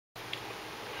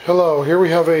Hello, here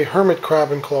we have a hermit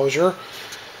crab enclosure.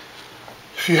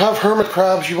 If you have hermit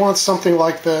crabs, you want something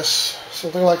like this.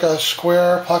 Something like a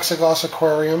square plexiglass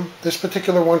aquarium. This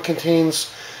particular one contains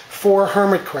 4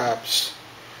 hermit crabs.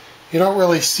 You don't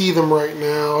really see them right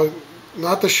now.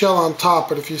 Not the shell on top,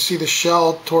 but if you see the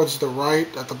shell towards the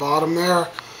right at the bottom there,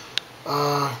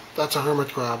 that's a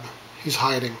hermit crab. He's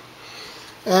hiding.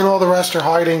 And all the rest are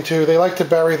hiding too. They like to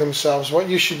bury themselves. What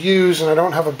you should use, and I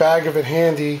don't have a bag of it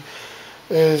handy,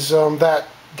 is that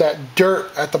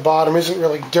dirt at the bottom isn't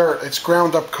really dirt, it's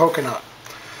ground up coconut.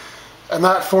 And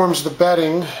that forms the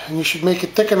bedding, and you should make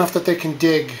it thick enough that they can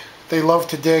dig. They love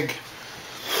to dig.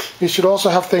 You should also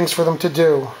have things for them to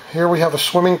do. Here we have a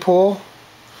swimming pool.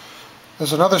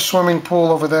 There's another swimming pool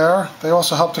over there. They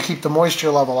also help to keep the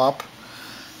moisture level up.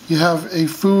 You have a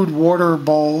food water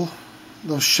bowl,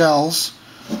 those shells.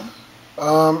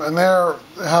 And there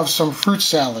they have some fruit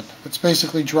salad. It's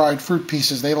basically dried fruit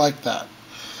pieces. They like that.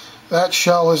 That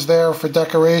shell is there for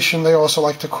decoration. They also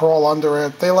like to crawl under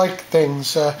it. They like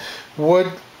things. Wood,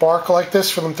 bark like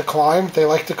this for them to climb. They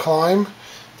like to climb.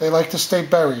 They like to stay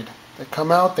buried. They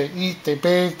come out, they eat, they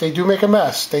bathe. They do make a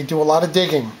mess. They do a lot of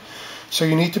digging. So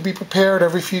you need to be prepared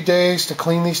every few days to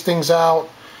clean these things out.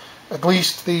 At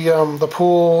least the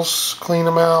pools, clean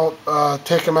them out,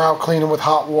 take them out, clean them with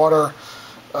hot water.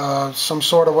 Some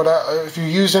sort of whatever. If you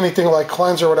use anything like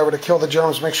cleanser or whatever to kill the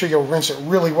germs, make sure you rinse it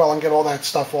really well and get all that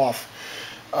stuff off.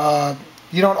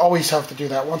 You don't always have to do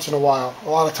that. Once in a while. A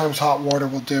lot of times hot water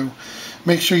will do.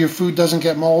 Make sure your food doesn't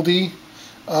get moldy.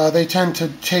 They tend to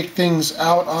take things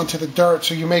out onto the dirt,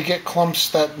 so you may get clumps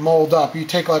that mold up. You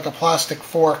take like a plastic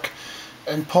fork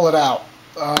and pull it out.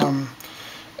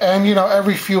 And you know,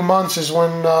 every few months is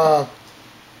when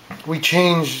we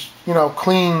change,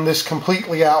 clean this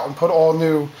completely out and put all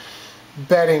new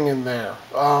bedding in there.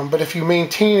 But if you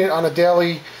maintain it on a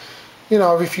daily,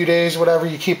 every few days, whatever,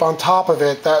 you keep on top of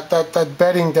it, that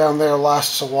bedding down there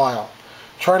lasts a while.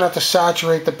 Try not to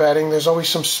saturate the bedding. There's always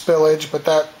some spillage, but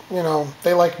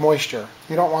they like moisture.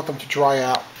 You don't want them to dry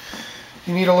out.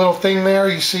 You need a little thing there.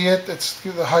 You see it? It's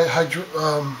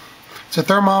it's a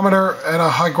thermometer and a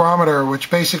hygrometer, which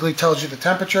basically tells you the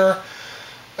temperature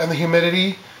and the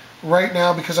humidity. Right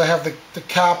now, because I have the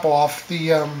cap off,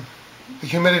 the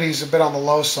humidity is a bit on the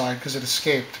low side because it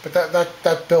escaped. But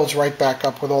that builds right back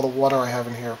up with all the water I have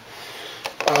in here.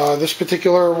 This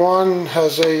particular one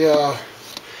has a,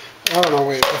 I don't know,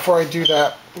 wait, before I do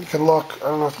that, you can look. I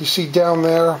don't know if you see down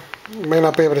there. You may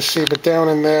not be able to see, but down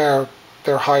in there,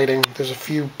 they're hiding. There's a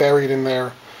few buried in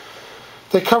there.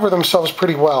 They cover themselves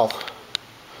pretty well.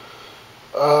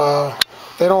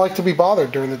 They don't like to be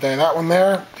bothered during the day. That one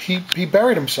there, he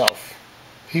buried himself.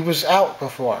 He was out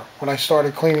before when I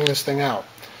started cleaning this thing out.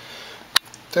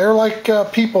 They're like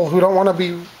people who don't want to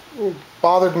be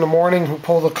bothered in the morning, who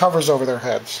pull the covers over their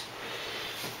heads.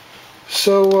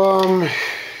 So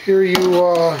here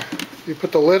you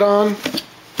put the lid on.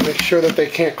 Make sure that they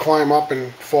can't climb up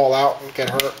and fall out and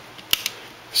get hurt,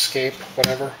 escape,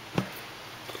 whatever.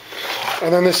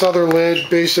 And then this other lid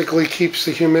basically keeps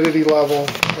the humidity level.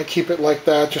 I keep it like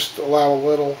that, just allow a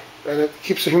little, and it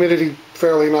keeps the humidity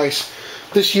fairly nice.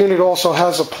 This unit also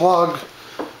has a plug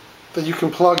that you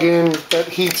can plug in that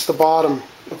heats the bottom,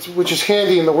 which is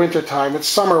handy in the winter time. It's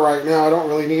summer right now. I don't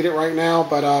really need it right now,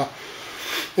 but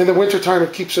in the winter time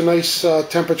it keeps a nice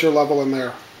temperature level in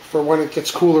there for when it gets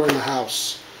cooler in the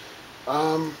house.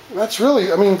 That's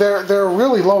really, I mean, they're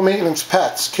really low maintenance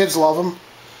pets. Kids love them.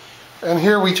 And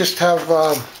here we just have,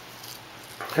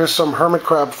 here's some hermit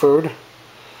crab food.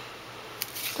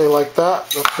 They like that.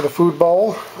 That's for the food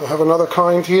bowl. I have another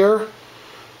kind here,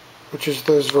 which is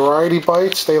those variety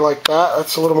bites. They like that.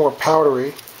 That's a little more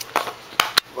powdery.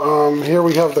 Here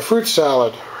we have the fruit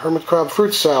salad, hermit crab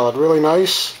fruit salad. Really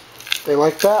nice. They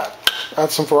like that.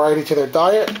 Add some variety to their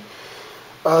diet.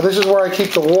 This is where I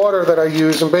keep the water that I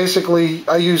use, and basically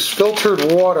I use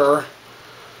filtered water.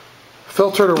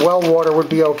 Filtered or well water would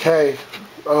be okay,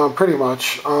 pretty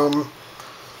much.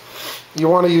 You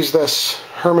want to use this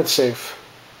Hermit Safe,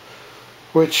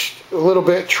 which a little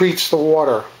bit treats the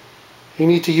water. You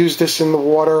need to use this in the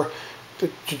water. The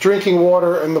drinking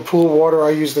water and the pool water, I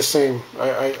use the same.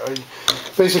 I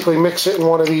basically mix it in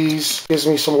one of these, gives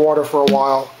me some water for a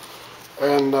while.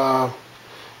 And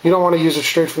you don't want to use it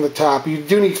straight from the tap. You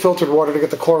do need filtered water to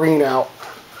get the chlorine out,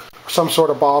 some sort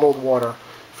of bottled water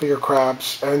for your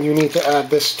crabs, and you need to add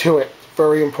this to it.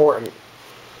 Very important.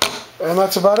 And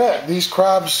that's about it. These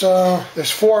crabs,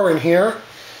 there's 4 in here.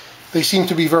 They seem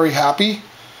to be very happy.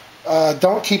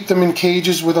 Don't keep them in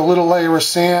cages with a little layer of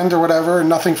sand or whatever, and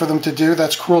nothing for them to do.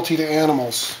 That's cruelty to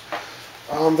animals.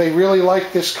 They really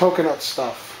like this coconut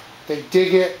stuff. They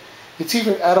dig it. It's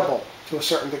even edible. to a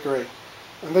certain degree.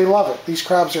 And they love it. These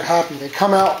crabs are happy. They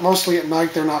come out mostly at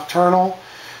night. They're nocturnal.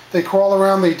 They crawl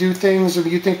around. They do things.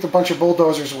 You think a bunch of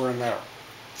bulldozers were in there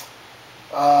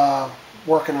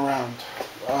working around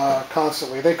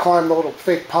constantly. They climb the little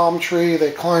fake palm tree.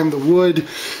 They climb the wood.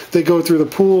 They go through the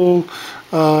pool.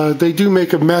 They do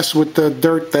make a mess with the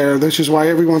dirt there. This is why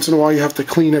every once in a while you have to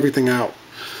clean everything out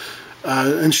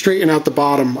and straighten out the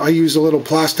bottom. I use a little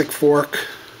plastic fork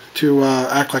to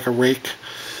act like a rake.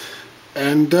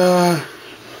 And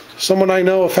someone I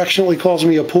know affectionately calls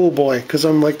me a pool boy because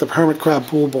I'm like the hermit crab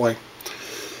pool boy.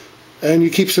 And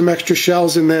you keep some extra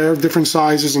shells in there, different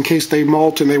sizes, in case they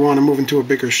molt and they want to move into a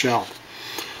bigger shell.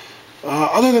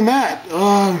 Other than that,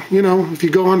 you know, if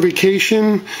you go on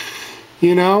vacation,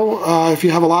 you know, if you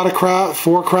have a lot of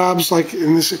 4 crabs like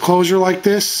in this enclosure like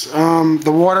this, the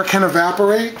water can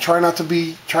evaporate. Try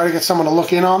to get someone to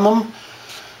look in on them.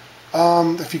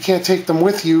 If you can't take them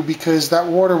with you, because that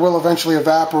water will eventually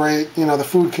evaporate, you know, the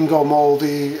food can go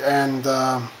moldy, and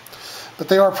but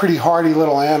they are pretty hardy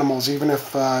little animals, even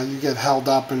if you get held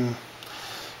up and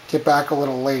get back a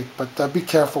little late. But be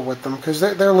careful with them, because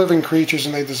they're living creatures,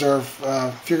 and they deserve,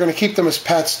 if you're going to keep them as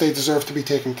pets, they deserve to be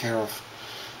taken care of.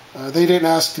 They didn't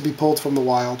ask to be pulled from the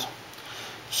wild.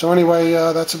 So anyway,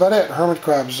 that's about it. Hermit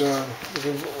crabs.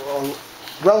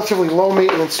 Relatively low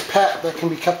maintenance pet that can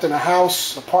be kept in a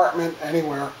house, apartment,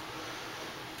 anywhere.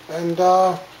 And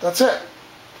that's it.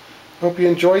 Hope you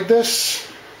enjoyed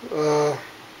this.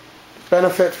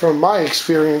 Benefit from my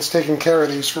experience taking care of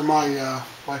these for my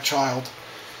my child.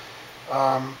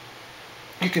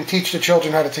 You can teach the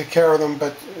children how to take care of them,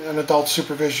 but an adult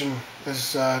supervision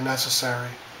is necessary.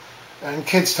 And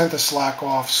kids tend to slack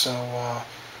off, so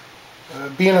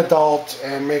be an adult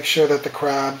and make sure that the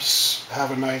crabs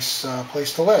have a nice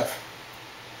place to live.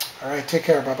 All right, take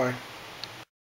care. Bye-bye.